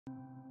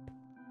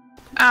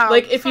Oh,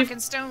 Like, if fucking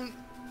you've stone.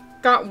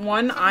 got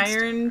one Fucking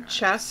iron stone.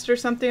 chest or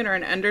something, or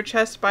an ender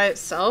chest by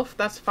itself,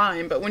 that's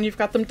fine. But when you've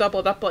got them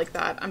doubled up like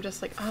that, I'm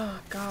just like, oh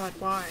god,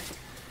 why?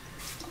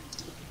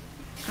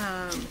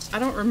 I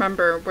don't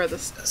remember where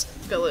this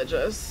village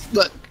is.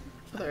 Look,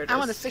 Oh, there it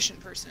I'm an is. efficient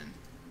person.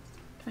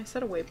 Can I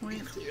set a waypoint?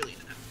 And clearly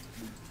not.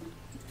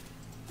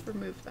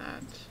 Remove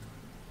that.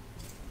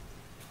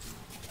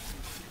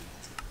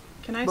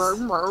 Can I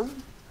Merm, merm.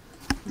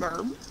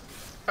 Merm.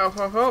 Oh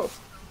ho ho.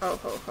 Oh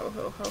ho ho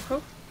ho ho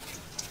ho.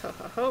 Ho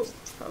ho ho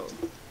ho.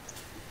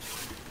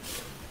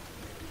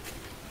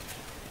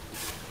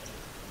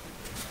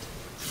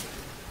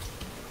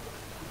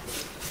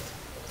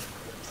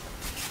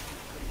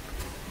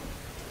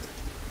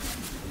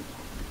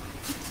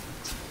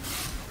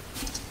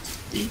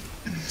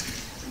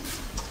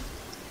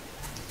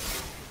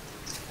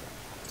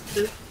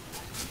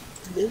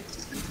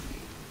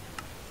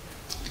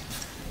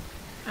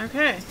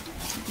 Okay.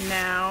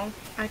 Now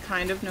I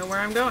kind of know where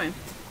I'm going.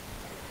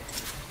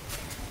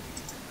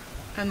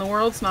 And the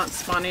world's not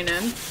spawning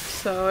in,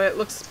 so it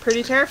looks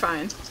pretty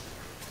terrifying.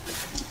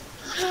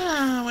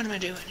 What am I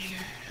doing here?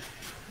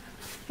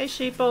 Hey,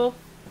 sheeple.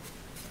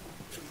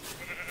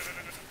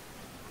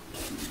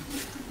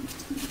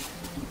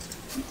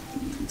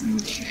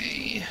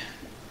 Okay.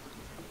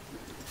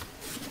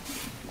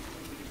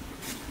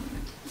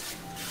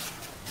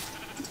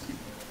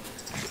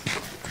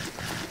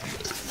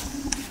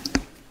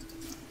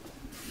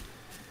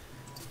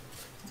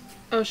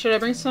 Oh, should I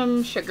bring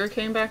some sugar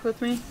cane back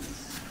with me?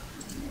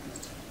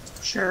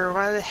 Sure,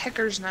 why the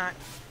hecker's not?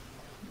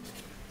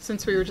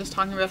 Since we were just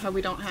talking about how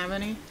we don't have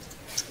any.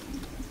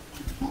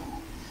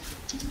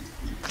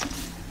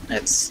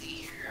 Let's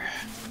see here.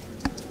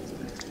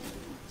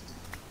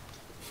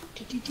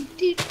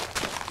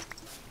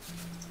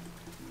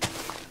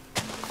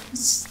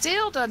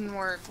 Still doesn't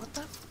work. What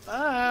the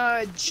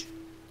fudge?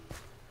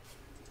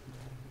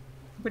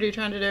 What are you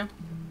trying to do?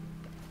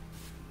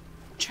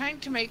 Trying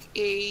to make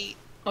a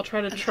I'll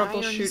try to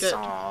troubleshoot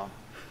it.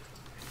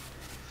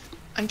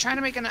 I'm trying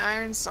to make an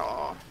iron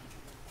saw.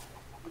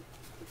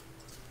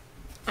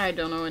 I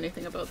don't know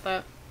anything about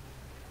that.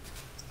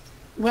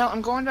 Well,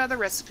 I'm going by the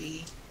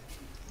recipe.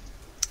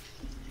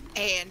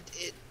 And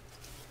it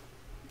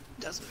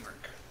doesn't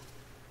work.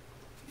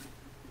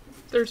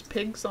 There's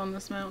pigs on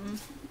this mountain.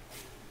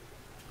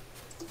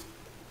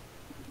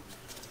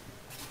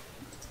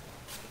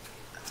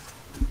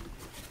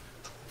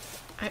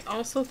 I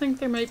also think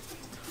there might...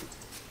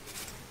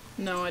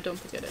 No, I don't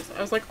think it is.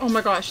 I was like, oh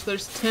my gosh,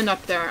 there's tin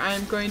up there.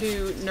 I'm going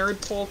to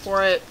nerd pull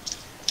for it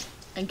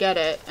and get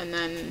it, and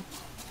then...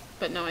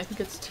 But no, I think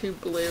it's too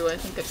blue. I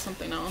think it's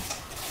something else.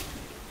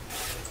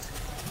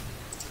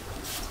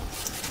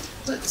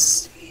 Let's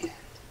see.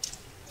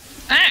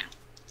 Ah!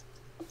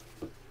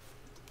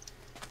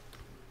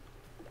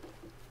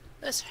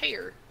 This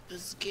hair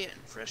is getting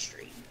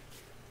frustrating.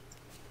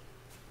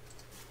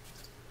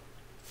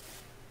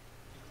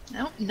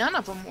 No, none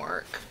of them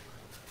work.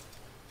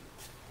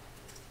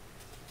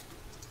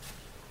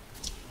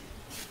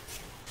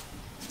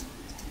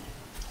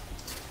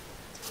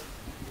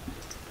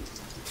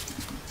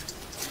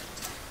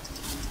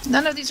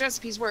 None of these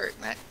recipes work.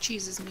 That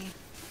cheeses me.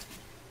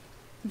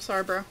 I'm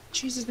sorry, bro.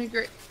 Cheeses me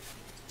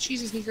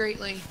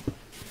greatly.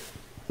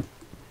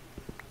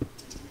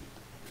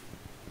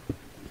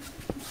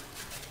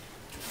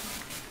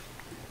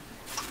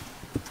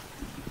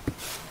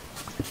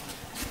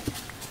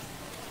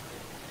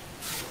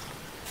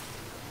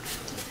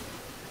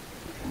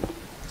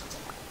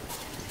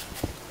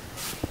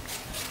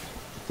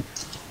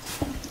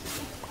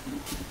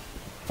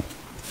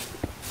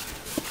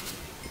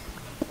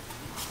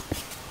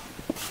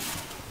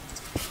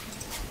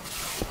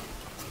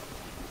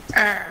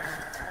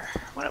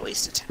 What a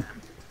waste of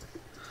time.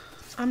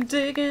 I'm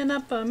digging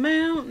up a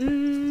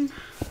mountain.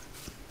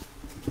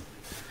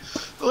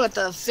 What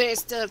the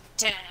waste of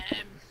time.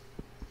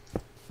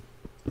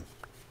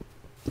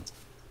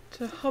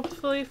 To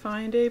hopefully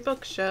find a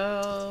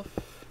bookshelf.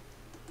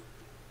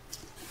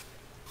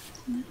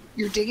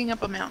 You're digging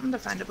up a mountain to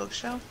find a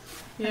bookshelf?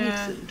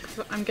 Yeah, I need food.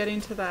 'cause I'm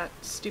getting to that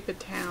stupid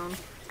town.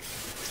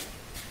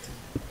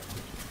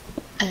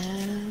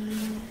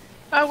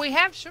 Oh, we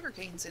have sugar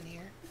canes in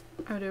here.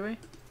 Oh, do we?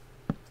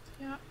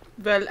 Yeah.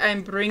 Well,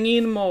 I'm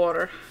bringing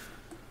more.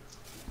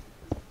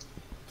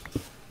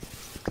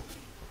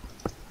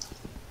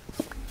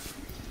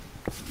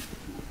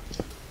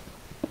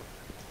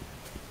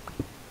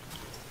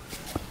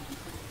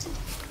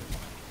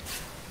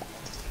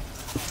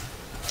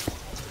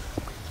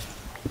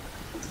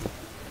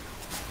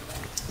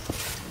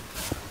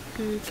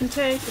 You can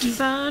take a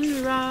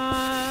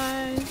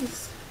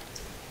sunrise.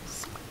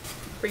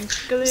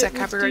 Sprinkle it Is that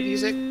with copyright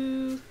music?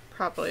 dew.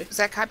 Probably. Is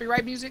that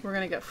copyright music? We're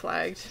gonna get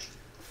flagged.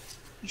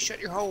 You shut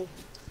your hole.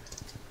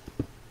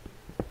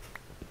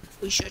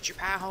 We shut your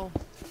pie hole.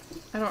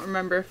 I don't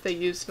remember if they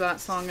used that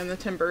song in the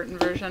Tim Burton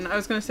version. I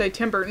was gonna say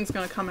Tim Burton's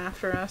gonna come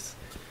after us,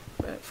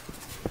 but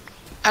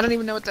I don't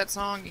even know what that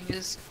song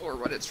is or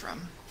what it's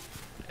from.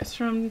 it's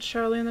from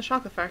Charlie and the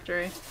Chocolate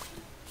Factory.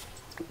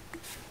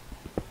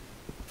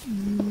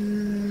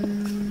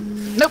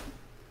 Nope.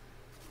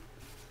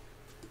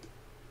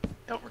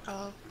 Don't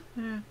recall.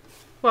 Yeah.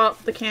 Well,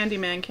 the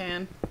Candyman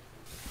can.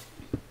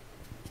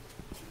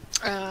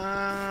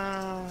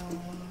 Oh.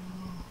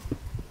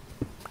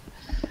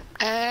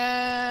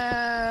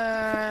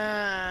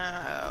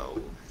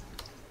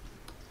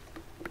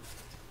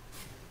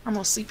 I'm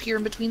gonna sleep here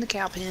in between the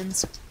cow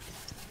pens.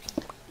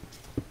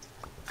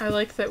 I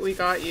like that we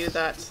got you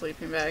that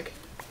sleeping bag.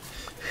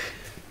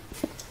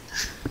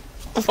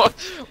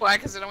 Why?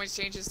 Because it always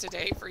changes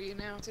today for you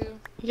now, too?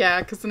 Yeah,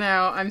 because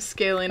now I'm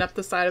scaling up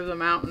the side of the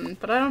mountain,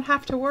 but I don't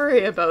have to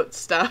worry about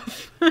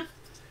stuff.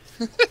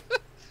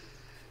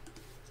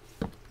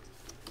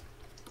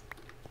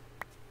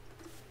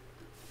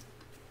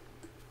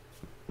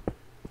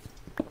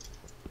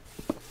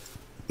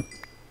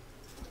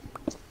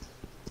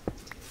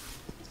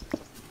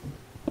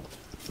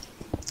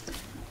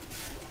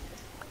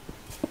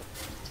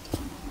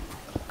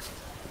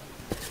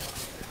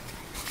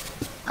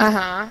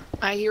 Uh-huh.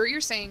 I hear what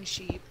you're saying,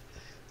 sheep.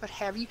 But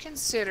have you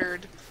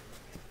considered...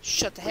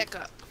 Shut the heck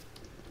up.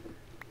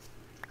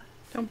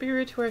 Don't be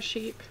rude to our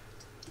sheep.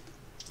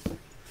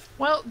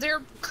 Well,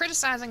 they're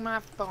criticizing my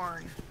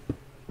barn.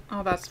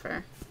 Oh, that's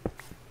fair.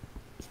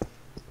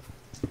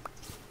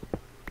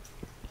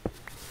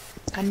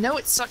 I know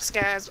it sucks,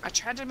 guys. I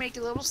tried to make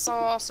a little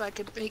saw so I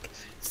could make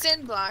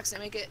thin blocks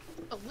and make it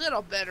a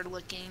little better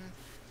looking.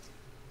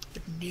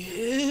 But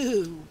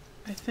no.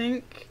 I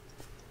think...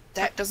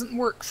 That doesn't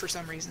work for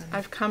some reason.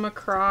 I've come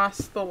across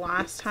the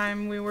last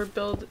time we were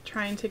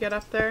trying to get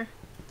up there.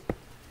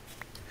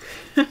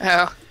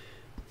 Oh.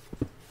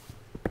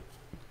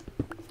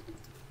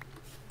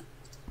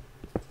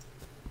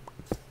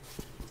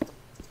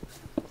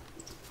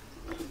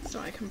 So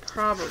I can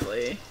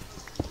probably...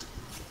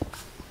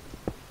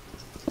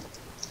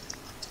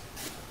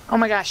 Oh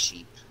my gosh,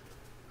 sheep.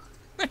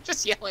 They're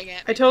just yelling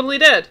at me. I totally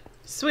did.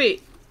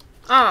 Sweet.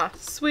 Ah,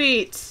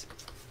 sweet.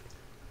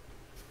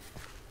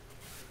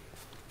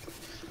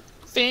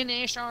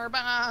 Finish our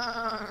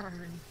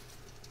barn.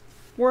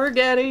 We're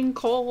getting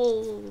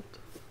cold.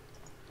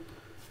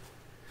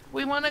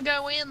 We want to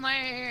go in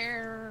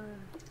there.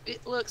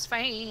 It looks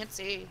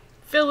fancy.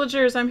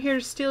 Villagers, I'm here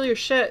to steal your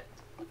shit.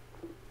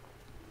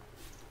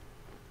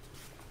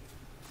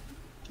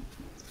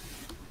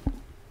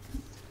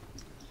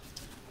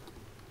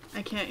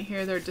 I can't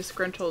hear their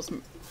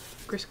disgruntled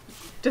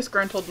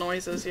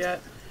noises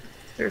yet.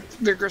 They're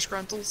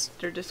grisgruntles.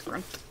 They're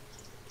disgruntled.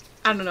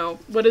 I don't know.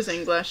 What is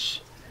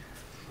English?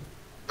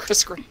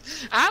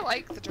 I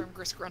like the term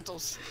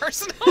grisgruntles,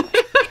 personally.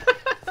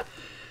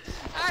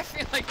 I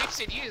feel like we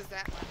should use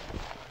that one.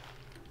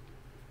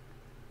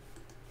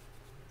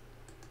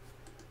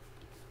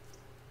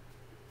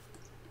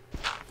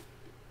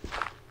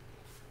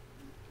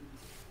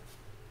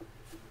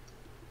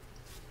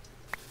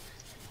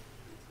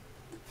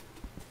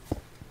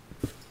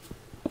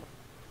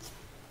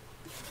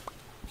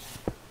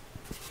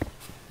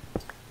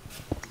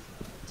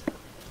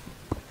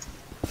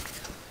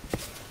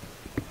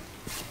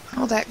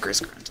 All that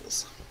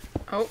grisgruntles.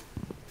 Oh,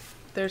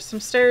 there's some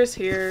stairs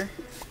here.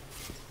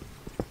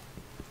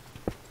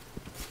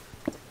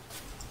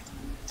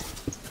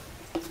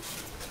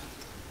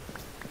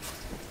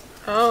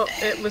 Oh,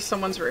 it was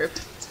someone's roof.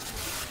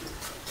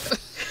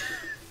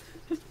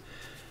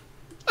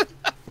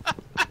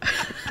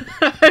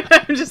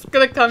 I'm just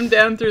gonna come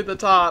down through the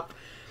top.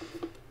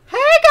 Hey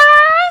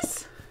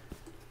guys!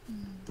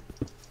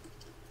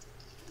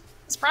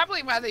 It's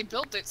probably why they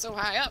built it so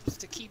high up,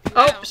 to keep you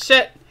Oh, out.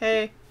 shit.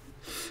 Hey.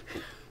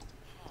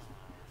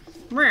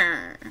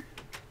 Meh.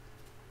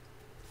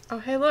 Oh,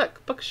 hey,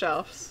 look.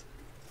 Bookshelves.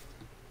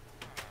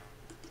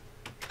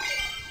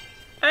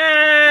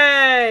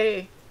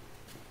 Hey!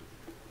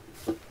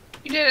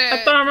 You did it! A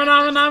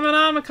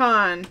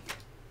Thermonomicon!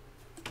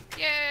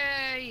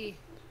 Yay!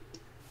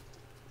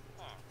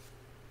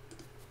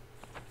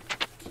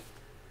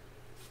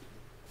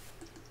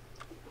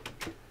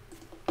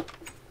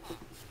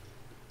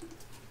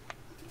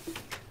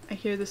 I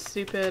hear the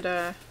stupid,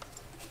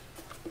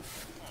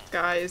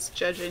 guys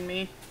judging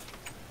me.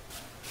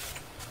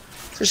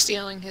 For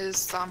stealing his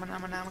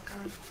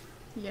Thermonomicon.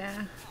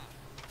 Yeah.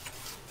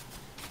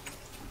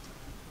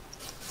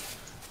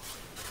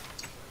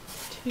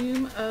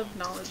 Tomb of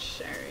Knowledge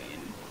Sharing.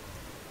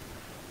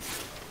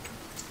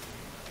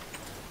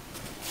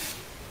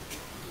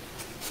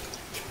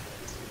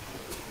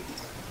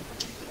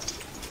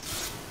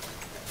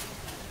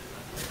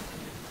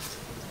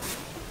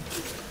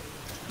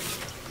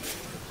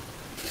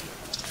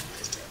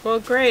 Well,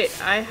 great.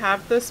 I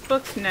have this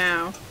book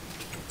now.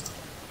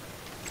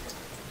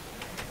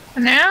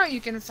 Now you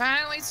can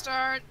finally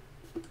start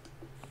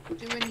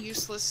doing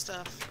useless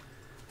stuff.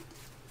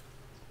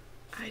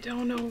 I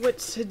don't know what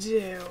to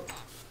do.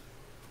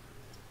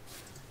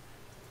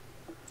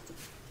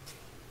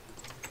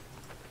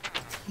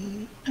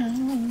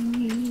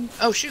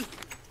 Oh, shoot.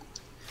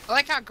 I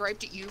like how I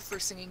griped at you for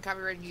singing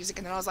copyrighted music,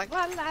 and then I was like,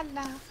 la la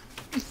la.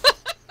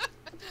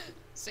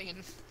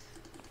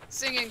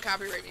 singing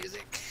copyright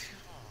music.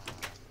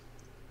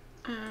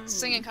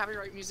 Singing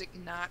copyright music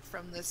not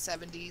from the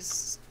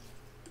 70s,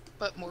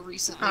 but more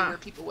recently where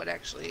people would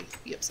actually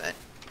be upset.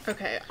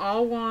 Okay,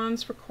 all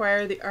wands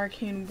require the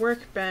arcane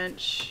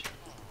workbench.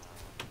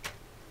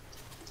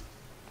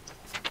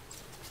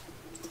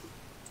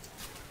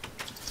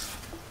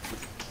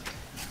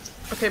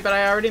 Okay, but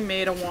I already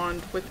made a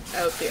wand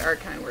without the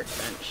arcane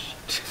workbench.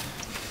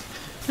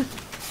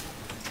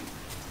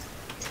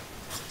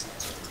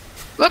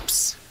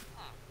 Whoops!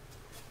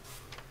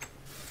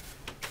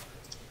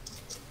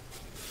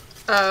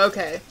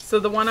 Okay, so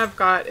the one I've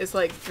got is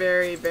like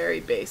very,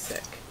 very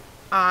basic.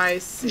 I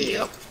see.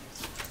 Yep.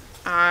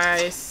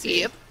 I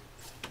see. Yep.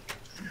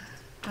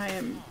 I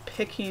am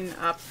picking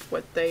up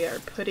what they are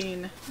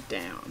putting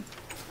down.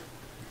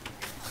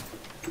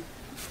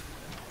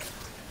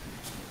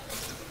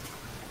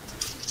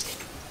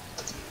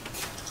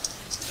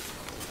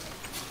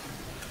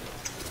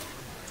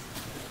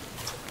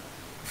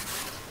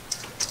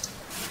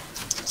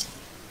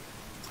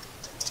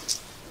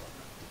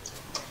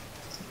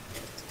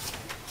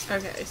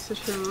 Okay, so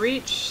to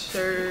reach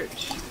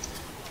search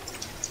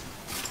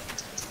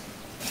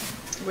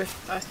with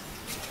a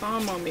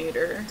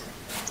thermometer.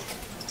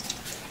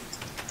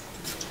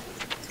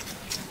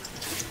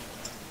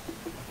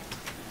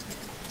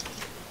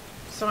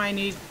 So I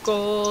need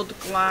gold,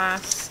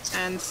 glass,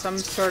 and some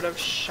sort of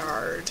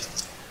shard.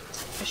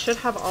 I should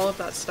have all of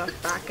that stuff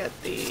back at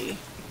the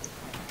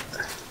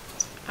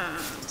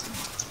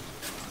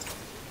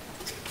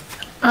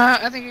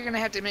I think you're gonna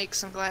have to make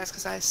some glass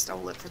because I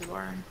stole it for the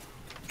barn.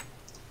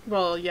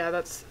 well, yeah,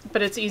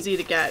 but it's easy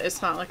to get.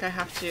 It's not like I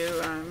have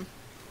to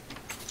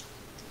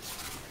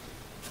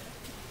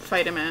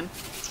fight a man.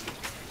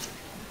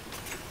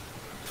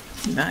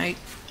 Night.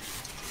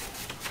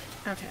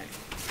 Okay,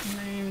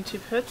 I'm going to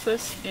put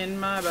this in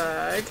my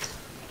bag,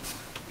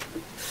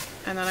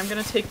 and then I'm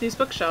going to take these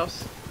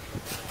bookshelves,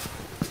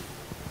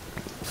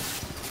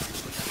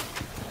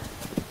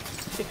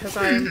 because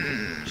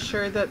I'm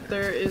sure that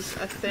there is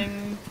a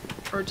thing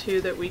or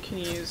two that we can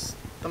use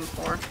them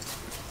for.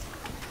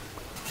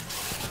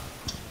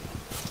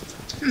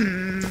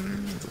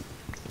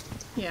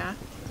 Yeah.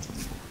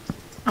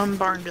 I'm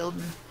barn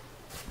building.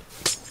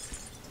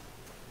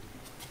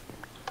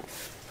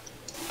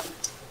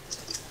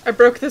 I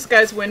broke this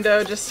guy's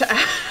window just to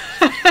add,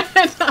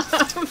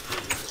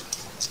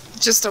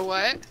 Just a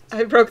what?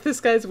 I broke this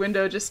guy's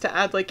window just to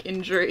add, like,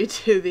 injury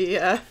to the,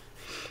 I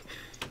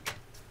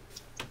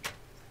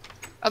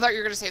thought you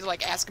were gonna say,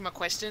 like, ask him a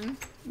question.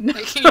 No.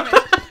 Like, he went,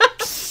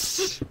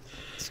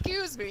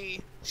 excuse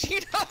me, you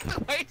know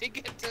the way to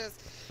get to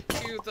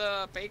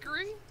the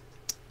bakery?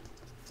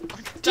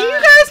 Do you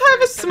guys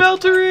have a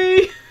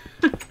smeltery?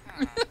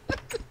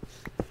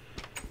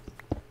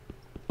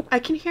 I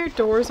can hear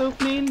doors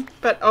opening,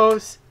 but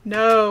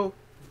no.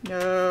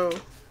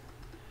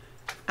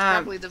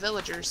 Probably the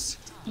villagers.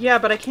 Yeah,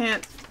 but I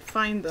can't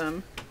find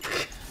them.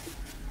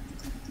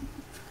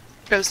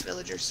 Ghost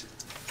villagers.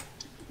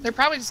 They're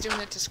probably just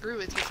doing it to screw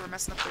with you for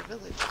messing up their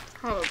village.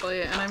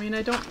 Probably, and I mean,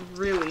 I don't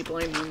really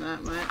blame them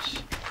that much.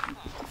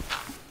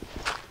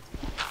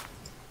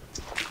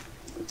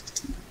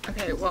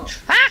 Okay, well.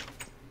 Ah!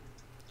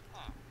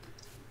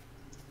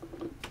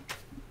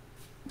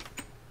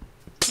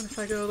 What if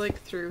I go, like,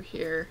 through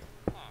here?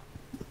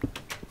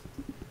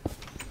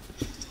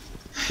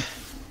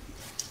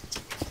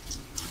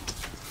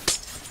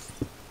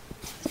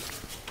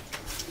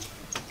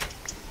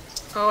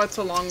 Oh, it's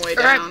a long way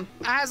down.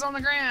 Eyes on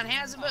the ground.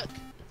 How's it look?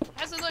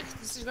 How's it look?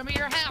 This is gonna be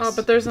your house. Oh,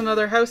 but there's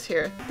another house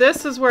here.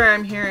 This is where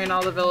I'm hearing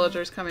all the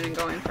villagers coming and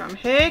going from.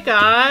 Hey,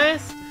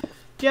 guys!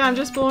 Yeah, I'm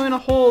just blowing a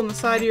hole in the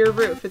side of your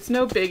roof. It's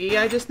no biggie.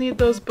 I just need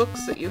those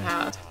books that you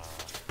have.